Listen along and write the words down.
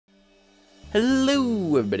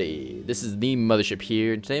Hello everybody, this is the Mothership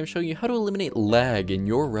here, and today I'm showing you how to eliminate lag in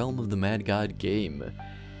your Realm of the Mad God game.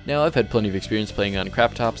 Now, I've had plenty of experience playing on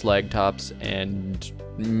crap tops, lag tops, and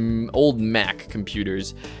old Mac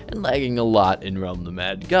computers, and lagging a lot in Realm of the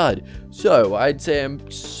Mad God. So, I'd say I'm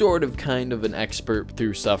kind of an expert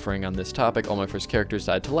through suffering on this topic. All my first characters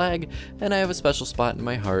died to lag, and I have a special spot in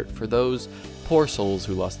my heart for those poor souls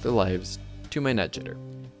who lost their lives to my net jitter.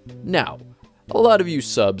 Now, a lot of you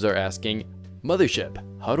subs are asking, Mothership,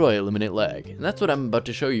 how do I eliminate lag? And that's what I'm about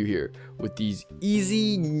to show you here with these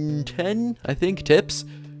easy 10, I think, tips.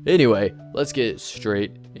 Anyway, let's get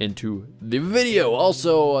straight into the video.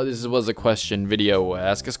 Also, this was a question video.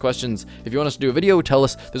 Ask us questions. If you want us to do a video, tell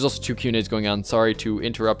us. There's also 2 Q&As going on. Sorry to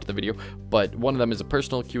interrupt the video, but one of them is a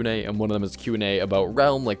personal Q&A and one of them is a Q&A about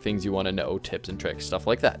Realm, like things you want to know, tips and tricks, stuff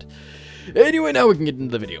like that. Anyway, now we can get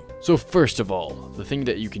into the video. So first of all, the thing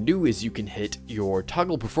that you can do is you can hit your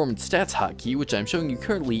toggle performance stats hotkey, which I'm showing you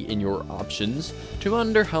currently in your options, to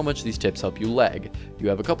monitor how much these tips help you lag. You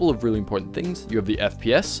have a couple of really important things. You have the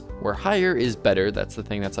FPS, where higher is better. That's the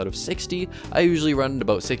thing that's out of 60. I usually run at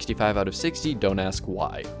about 65 out of 60, don't ask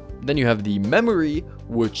why. Then you have the memory,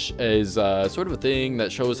 which is sort of a thing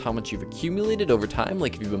that shows how much you've accumulated over time.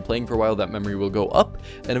 Like if you've been playing for a while, that memory will go up,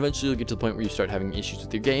 and eventually you'll get to the point where you start having issues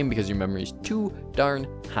with your game because your memory is too darn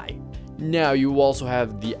high. Now you also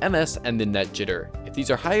have the MS and the net jitter. If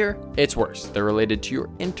these are higher, it's worse. They're related to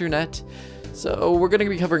your internet. So we're going to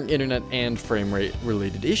be covering internet and frame rate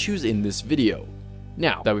related issues in this video.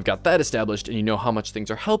 Now that we've got that established and you know how much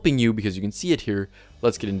things are helping you because you can see it here,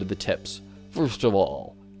 let's get into the tips. First of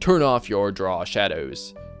all, turn off your draw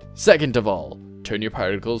shadows. Second of all, turn your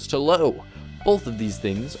particles to low. Both of these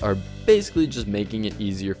things are basically just making it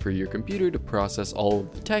easier for your computer to process all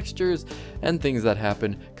of the textures and things that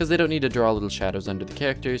happen, because they don't need to draw little shadows under the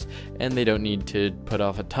characters, and they don't need to put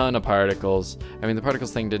off a ton of particles. I mean, the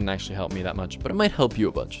particles thing didn't actually help me that much, but it might help you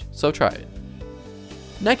a bunch, so try it.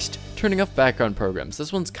 Next, turning off background programs.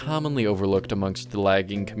 This one's commonly overlooked amongst the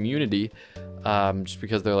lagging community, just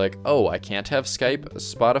because they're like, oh, I can't have Skype,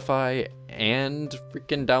 Spotify, and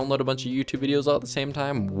freaking download a bunch of YouTube videos all at the same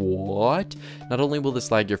time. What? Not only will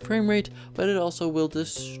this lag your frame rate, but it also will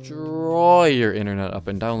destroy your internet up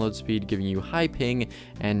and download speed, giving you high ping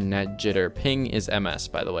and net jitter. Ping is MS,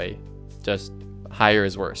 by the way. Just higher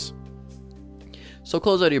is worse. So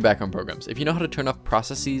close out your background programs. If you know how to turn off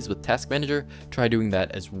processes with Task Manager, try doing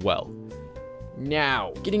that as well.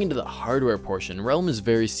 Now, getting into the hardware portion, Realm is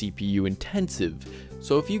very CPU intensive,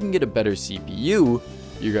 so if you can get a better CPU,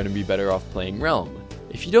 you're going to be better off playing Realm.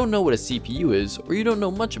 If you don't know what a CPU is, or you don't know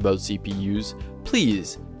much about CPUs,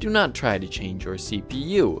 please do not try to change your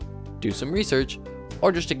CPU. Do some research,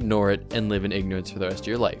 or just ignore it and live in ignorance for the rest of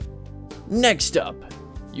your life. Next up,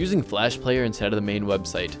 using Flash Player instead of the main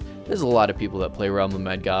website. There's a lot of people that play Realm of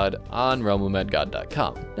Mad God on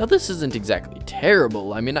realmofmadgod.com. Now this isn't exactly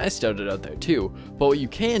terrible, I mean I started out there too, but what you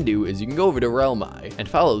can do is you can go over to Realmi and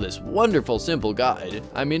follow this wonderful simple guide.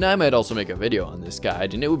 I mean I might also make a video on this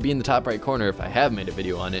guide and it would be in the top right corner if I have made a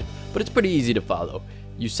video on it, but it's pretty easy to follow.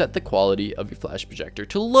 You set the quality of your flash projector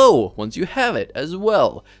to low once you have it as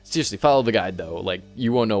well. Seriously, follow the guide though, like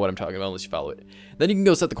you won't know what I'm talking about unless you follow it. Then you can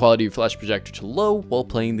go set the quality of your flash projector to low while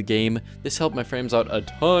playing the game. This helped my frames out a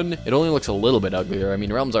ton. It only looks a little bit uglier. I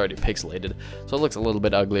mean, Realm's already pixelated, so it looks a little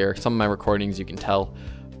bit uglier. Some of my recordings you can tell,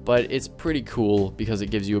 but it's pretty cool because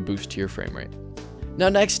it gives you a boost to your frame rate. Now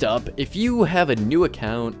next up, if you have a new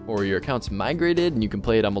account or your account's migrated and you can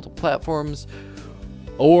play it on multiple platforms,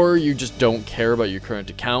 or you just don't care about your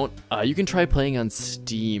current account, you can try playing on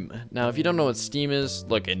Steam. Now, if you don't know what Steam is,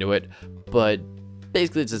 look into it, but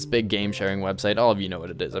basically it's this big game sharing website. All of you know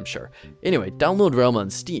what it is, I'm sure. Anyway, download Realm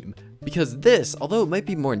on Steam, because this, although it might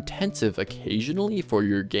be more intensive occasionally for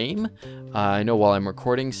your game, I know while I'm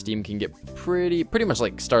recording, Steam can get pretty much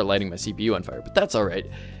like start lighting my CPU on fire, but that's alright.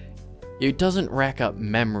 It doesn't rack up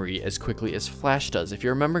memory as quickly as Flash does. If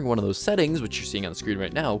you're remembering one of those settings, which you're seeing on the screen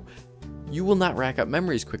right now, you will not rack up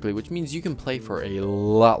memories quickly, which means you can play for a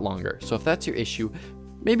lot longer. So if that's your issue,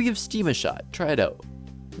 maybe give Steam a shot, try it out.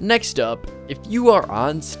 Next up, if you are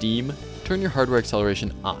on Steam, turn your hardware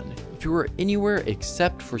acceleration on. If you are anywhere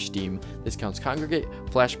except for Steam, this counts Congregate,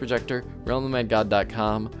 Flash Projector,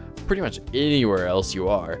 realmofmadgod.com, pretty much anywhere else you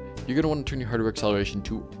are, you're going to want to turn your hardware acceleration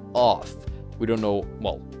to off. We don't know,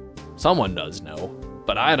 well, someone does know,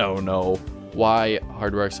 but I don't know why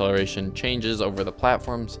hardware acceleration changes over the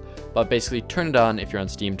platforms, but basically turn it on if you're on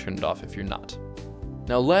Steam, turn it off if you're not.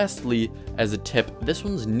 Now lastly, as a tip, this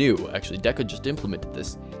one's new, actually Deca just implemented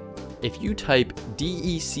this. If you type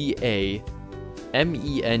DECA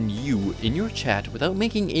menu in your chat without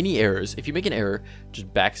making any errors. If you make an error,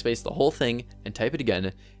 just backspace the whole thing and type it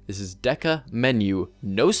again. This is Deca menu,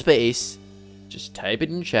 no space. Just type it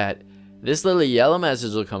in chat. This little yellow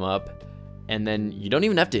message will come up, and then you don't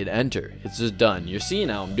even have to hit enter. It's just done. You're seeing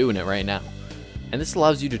how I'm doing it right now. And this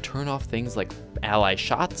allows you to turn off things like ally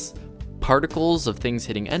shots, particles of things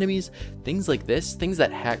hitting enemies, things like this, things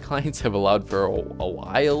that hack clients have allowed for a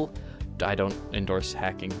while. I don't endorse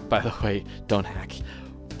hacking, by the way, don't hack.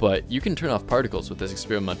 But you can turn off particles with this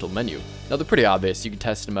experimental menu. Now they're pretty obvious, you can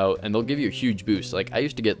test them out and they'll give you a huge boost. Like I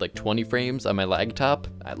used to get like 20 frames on my laptop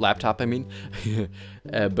I mean,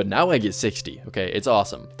 but now I get 60, okay, it's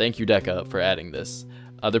awesome. Thank you Deca for adding this.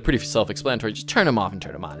 They're pretty self-explanatory, just turn them off and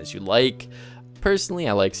turn them on as you like. Personally,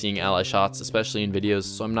 I like seeing ally shots, especially in videos,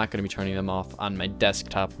 so I'm not going to be turning them off on my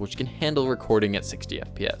desktop, which can handle recording at 60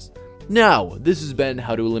 FPS. Now, this has been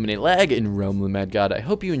how to eliminate lag in Realm of the Mad God. I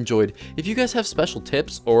hope you enjoyed. If you guys have special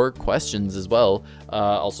tips or questions as well,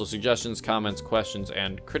 also suggestions, comments, questions,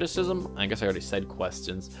 and criticism. I guess I already said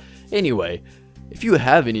questions. Anyway, if you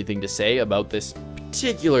have anything to say about this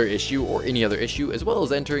particular issue or any other issue, as well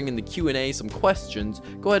as entering in the Q&A some questions,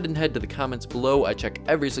 go ahead and head to the comments below. I check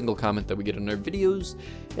every single comment that we get on our videos,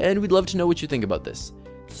 and we'd love to know what you think about this.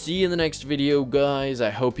 See you in the next video, guys. I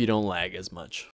hope you don't lag as much.